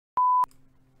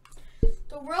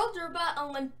The World Robot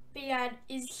Olympiad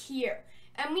is here,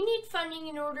 and we need funding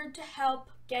in order to help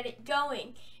get it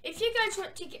going. If you guys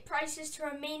want ticket prices to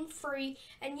remain free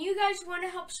and you guys want to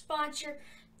help sponsor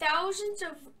thousands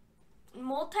of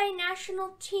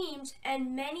multinational teams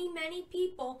and many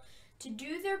people to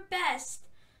do their best,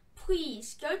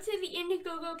 please go to the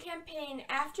Indiegogo campaign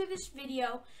after this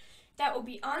video that will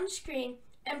be on screen,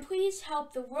 and please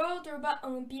help the World Robot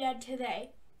Olympiad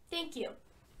today. Thank you.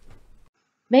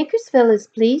 Makersville is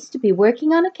pleased to be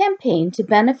working on a campaign to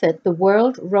benefit the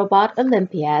World Robot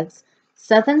Olympiad's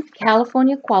Southern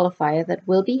California qualifier that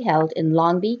will be held in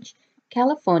Long Beach,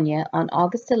 California on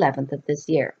August 11th of this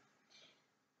year.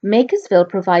 Makersville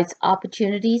provides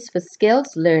opportunities for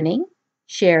skills learning,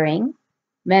 sharing,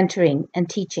 mentoring, and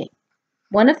teaching.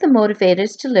 One of the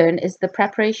motivators to learn is the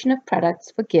preparation of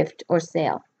products for gift or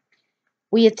sale.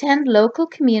 We attend local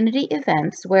community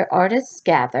events where artists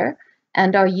gather,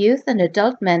 and our youth and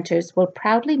adult mentors will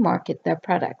proudly market their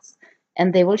products,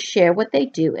 and they will share what they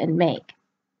do and make.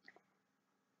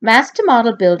 Master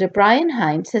model builder Brian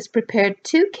Hines has prepared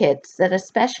 2 kits that are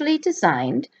specially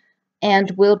designed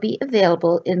and will be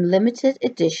available in limited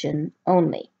edition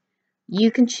only.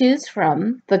 You can choose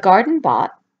from the Garden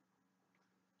Bot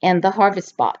and the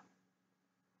Harvest Bot.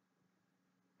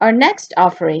 Our next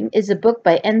offering is a book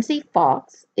by NZ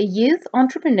Fox, a youth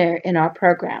entrepreneur in our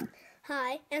program.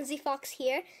 Hi, NZ Fox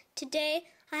here. Today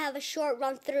I have a short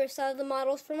run through of some of the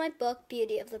models for my book,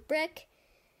 Beauty of the Brick.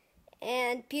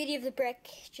 And Beauty of the Brick,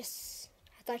 just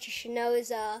I thought you should know, is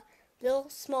a little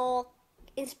small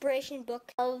inspiration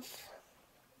book of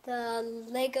the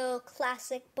Lego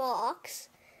Classic box,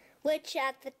 which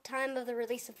at the time of the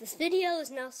release of this video is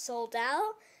now sold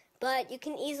out, but you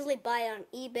can easily buy it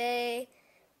on eBay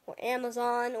or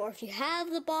Amazon, or if you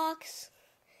have the box,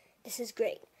 this is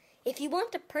great. If you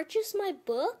want to purchase my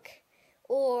book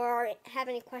or have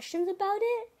any questions about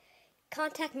it,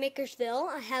 contact Makersville.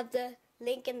 I have the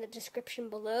link in the description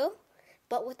below.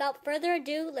 But without further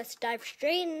ado, let's dive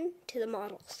straight into the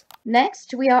models.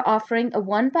 Next, we are offering a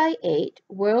 1x8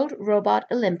 World Robot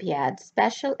Olympiad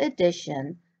Special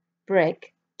Edition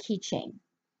brick keychain.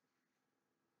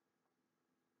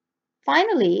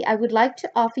 Finally, I would like to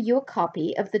offer you a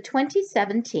copy of the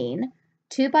 2017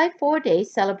 2x4 Day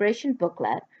Celebration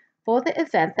booklet for the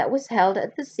event that was held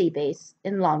at the Seabase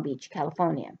in Long Beach,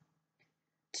 California.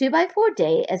 2x4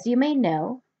 Day, as you may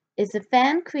know, is a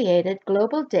fan-created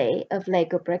global day of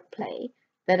Lego brick play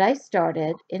that I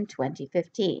started in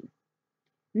 2015.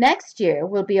 Next year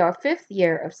will be our 5th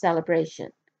year of celebration.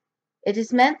 It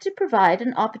is meant to provide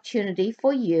an opportunity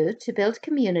for you to build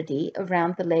community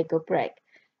around the Lego brick,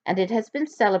 and it has been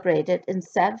celebrated in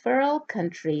several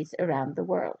countries around the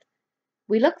world.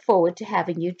 We look forward to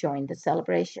having you join the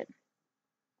celebration.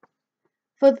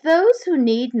 For those who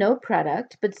need no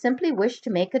product but simply wish to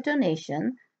make a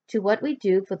donation to what we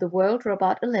do for the World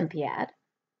Robot Olympiad,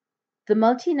 the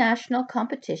multinational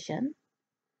competition,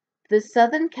 the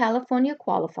Southern California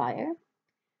qualifier,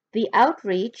 the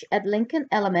outreach at Lincoln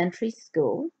Elementary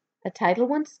School, a Title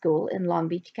I school in Long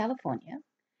Beach, California,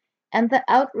 and the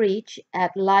outreach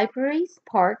at libraries,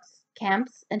 parks,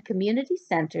 camps, and community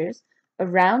centers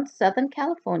around Southern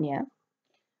California,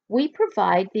 we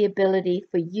provide the ability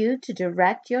for you to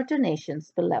direct your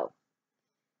donations below.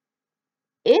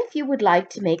 If you would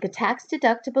like to make a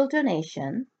tax-deductible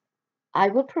donation, I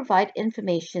will provide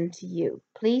information to you.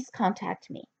 Please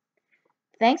contact me.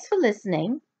 Thanks for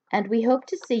listening, and we hope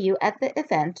to see you at the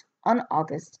event on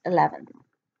August 11th.